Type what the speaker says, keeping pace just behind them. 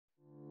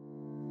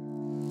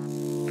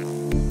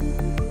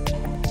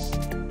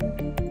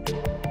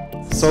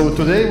So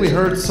today we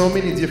heard so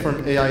many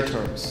different AI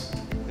terms.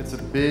 It's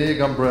a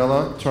big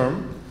umbrella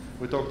term.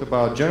 We talked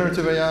about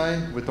generative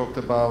AI, we talked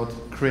about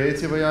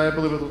creative AI, I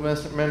believe it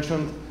was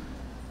mentioned.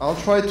 I'll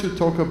try to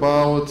talk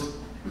about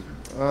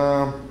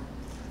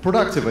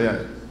productive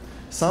AI,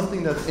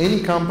 something that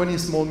any company,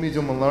 small,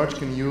 medium, and large,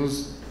 can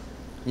use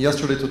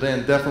yesterday, today,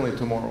 and definitely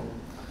tomorrow.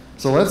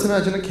 So let's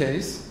imagine a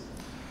case.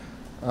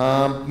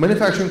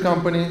 Manufacturing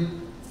company,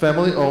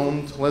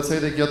 family-owned. Let's say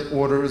they get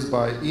orders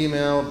by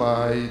email,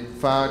 by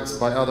fax,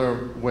 by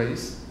other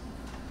ways.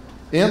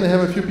 And they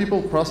have a few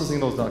people processing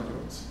those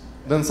documents.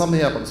 Then something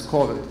happens,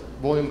 COVID,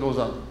 volume goes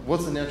up.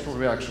 What's the natural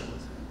reaction?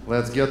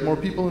 Let's get more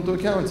people into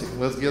accounting.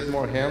 Let's get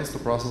more hands to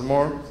process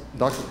more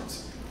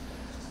documents.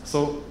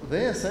 So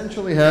they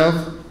essentially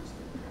have,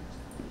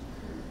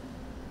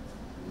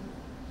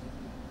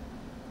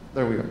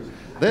 there we go.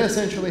 They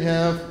essentially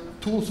have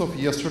tools of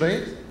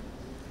yesterday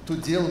to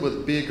deal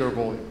with bigger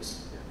volumes.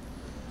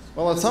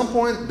 Well, at some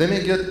point, they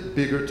may get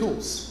bigger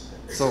tools.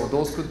 So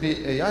those could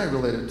be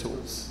AI-related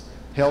tools.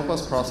 Help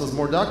us process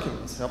more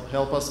documents.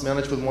 Help us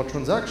manage with more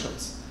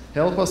transactions.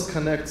 Help us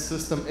connect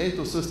system A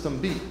to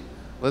system B.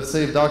 Let's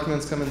say if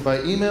documents come in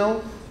by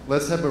email,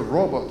 let's have a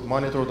robot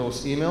monitor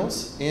those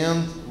emails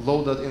and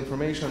load that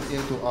information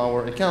into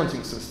our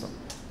accounting system,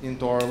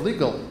 into our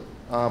legal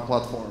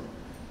platform.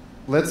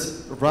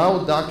 Let's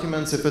route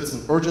documents. If it's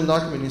an urgent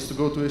document, it needs to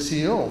go to a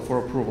CEO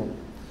for approval.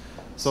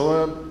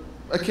 So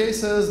a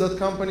case is that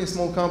company,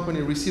 small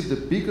company, received the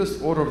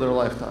biggest order of their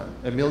lifetime,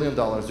 $1 million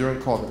during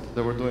COVID.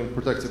 They were doing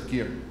protective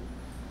gear.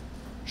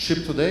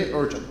 Shipped today,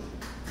 urgent.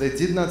 They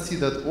did not see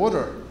that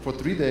order for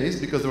 3 days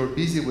because they were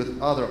busy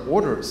with other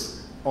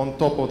orders on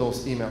top of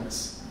those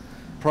emails.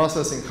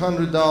 Processing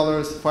 $100,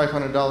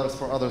 $500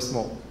 for other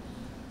small.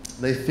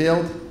 They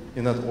failed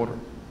in that order.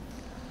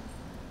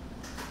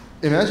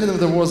 Imagine if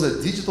there was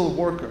a digital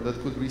worker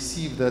that could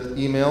receive that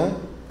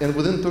email and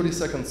within 30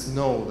 seconds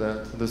know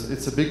that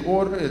it's a big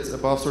order, it's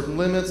above certain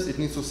limits, it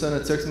needs to send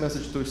a text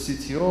message to a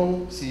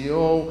CTO,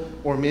 CEO,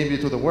 or maybe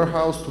to the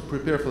warehouse to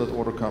prepare for that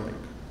order coming.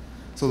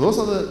 So those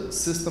are the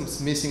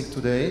systems missing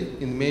today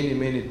in many,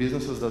 many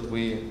businesses that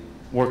we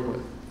work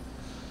with.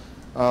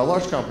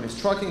 Large companies,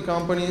 trucking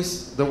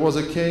companies, there was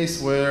a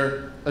case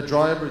where a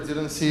driver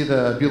didn't see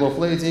the bill of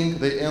lading,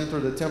 they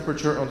entered the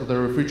temperature onto the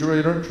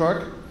refrigerator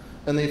truck,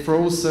 and they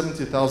froze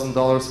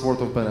 $70,000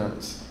 worth of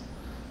bananas.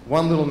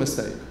 One little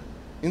mistake.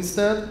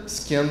 Instead,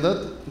 scan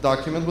that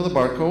document with a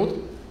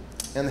barcode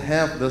and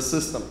have the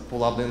system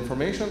pull up the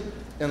information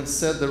and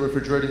set the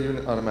refrigerating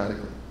unit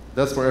automatically.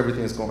 That's where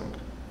everything is going.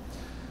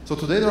 So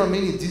today there are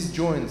many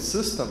disjoint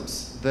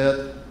systems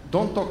that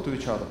don't talk to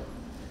each other.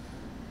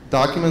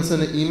 Documents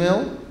in an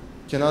email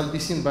cannot be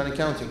seen by an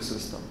accounting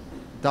system.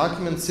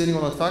 Documents sitting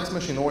on a fax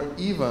machine or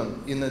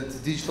even in a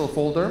digital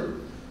folder,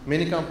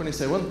 many companies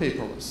say, well,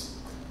 paperless.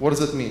 What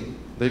does it mean?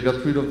 They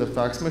got rid of the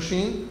fax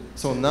machine,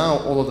 so now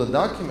all of the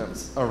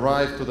documents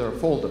arrive to their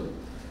folder.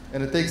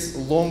 And it takes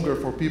longer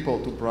for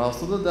people to browse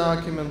to the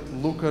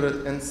document, look at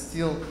it, and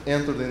still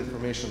enter the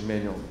information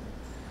manually.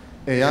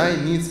 AI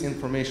needs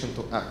information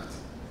to act.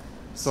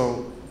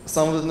 So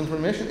some of that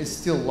information is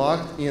still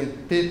locked in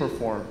paper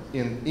form,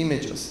 in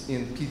images,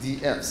 in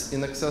PDFs,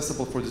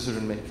 inaccessible for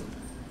decision making.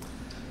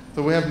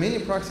 So we have many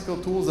practical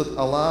tools that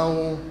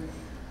allow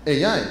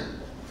AI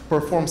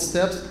perform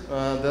steps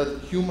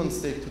that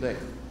humans take today,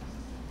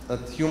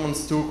 that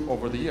humans took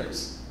over the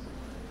years.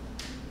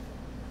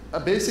 A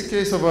basic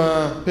case of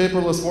a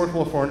paperless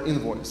workflow for an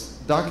invoice.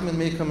 Document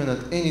may come in at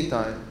any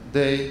time,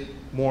 day,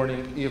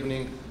 morning,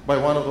 evening, by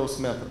one of those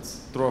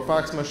methods, through a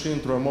fax machine,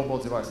 through a mobile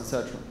device,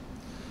 etc.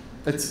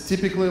 It's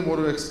typically what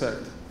we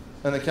expect.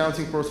 An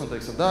accounting person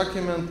takes a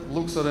document,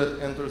 looks at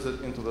it, enters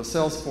it into the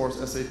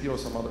Salesforce, SAP, or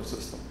some other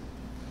system.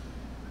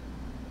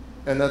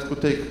 And that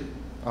could take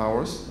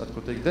hours, that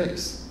could take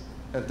days.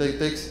 And it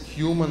takes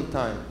human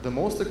time, the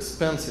most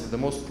expensive, the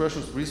most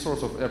precious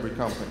resource of every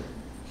company,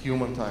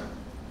 human time.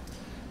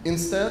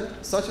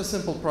 Instead, such a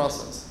simple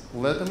process.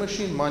 Let the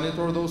machine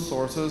monitor those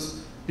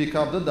sources, pick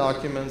up the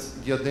documents,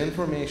 get the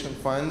information,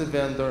 find the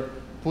vendor,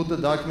 put the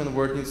document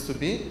where it needs to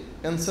be,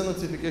 and send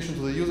notification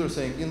to the user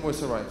saying,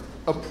 invoice arrived,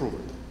 approve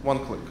it, one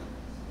click.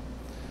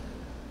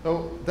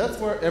 So that's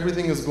where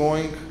everything is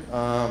going.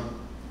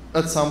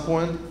 At some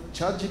point,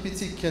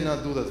 ChatGPT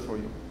cannot do that for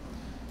you.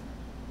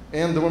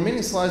 And there were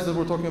many slides that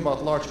were talking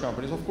about large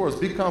companies. Of course,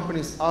 big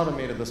companies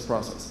automated this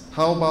process.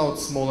 How about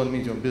small and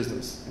medium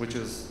business, which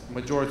is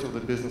majority of the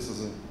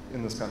businesses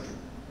in this country?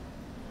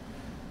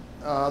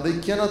 They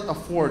cannot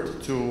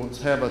afford to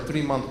have a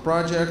 3-month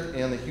project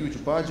and a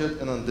huge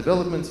budget and a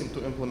development team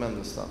to implement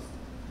this stuff.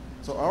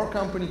 So our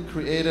company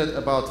created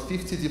about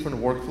 50 different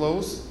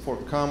workflows for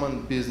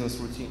common business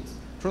routines.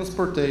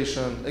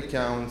 Transportation,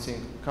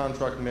 accounting,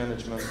 contract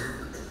management,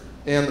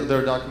 and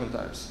their document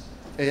types.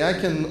 AI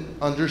can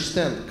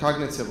understand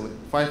cognitively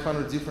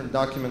 500 different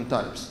document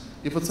types.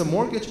 If it's a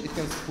mortgage, it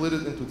can split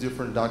it into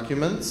different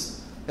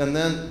documents and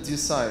then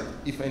decide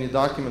if any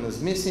document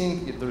is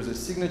missing, if there's a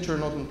signature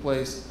not in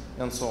place,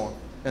 and so on,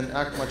 and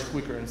act much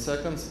quicker in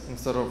seconds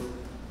instead of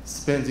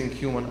spending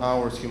human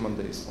hours, human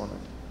days on it.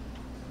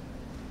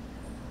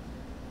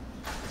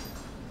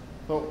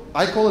 So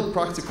I call it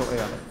practical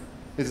AI.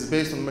 It is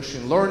based on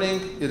machine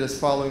learning. It is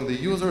following the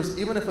users.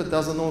 Even if it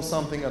doesn't know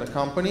something at a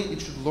company,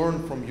 it should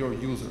learn from your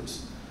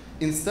users.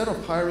 Instead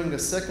of hiring a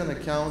second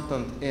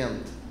accountant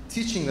and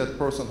teaching that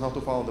person how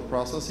to follow the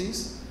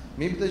processes,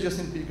 maybe they just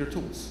need bigger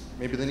tools.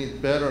 Maybe they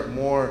need better,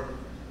 more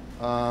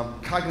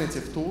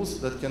cognitive tools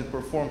that can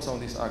perform some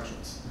of these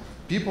actions.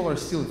 People are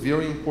still a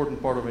very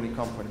important part of any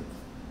company,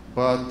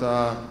 but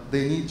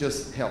they need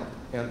just help.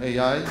 And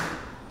AI,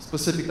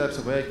 specific types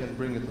of AI, can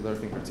bring it to their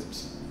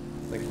fingertips.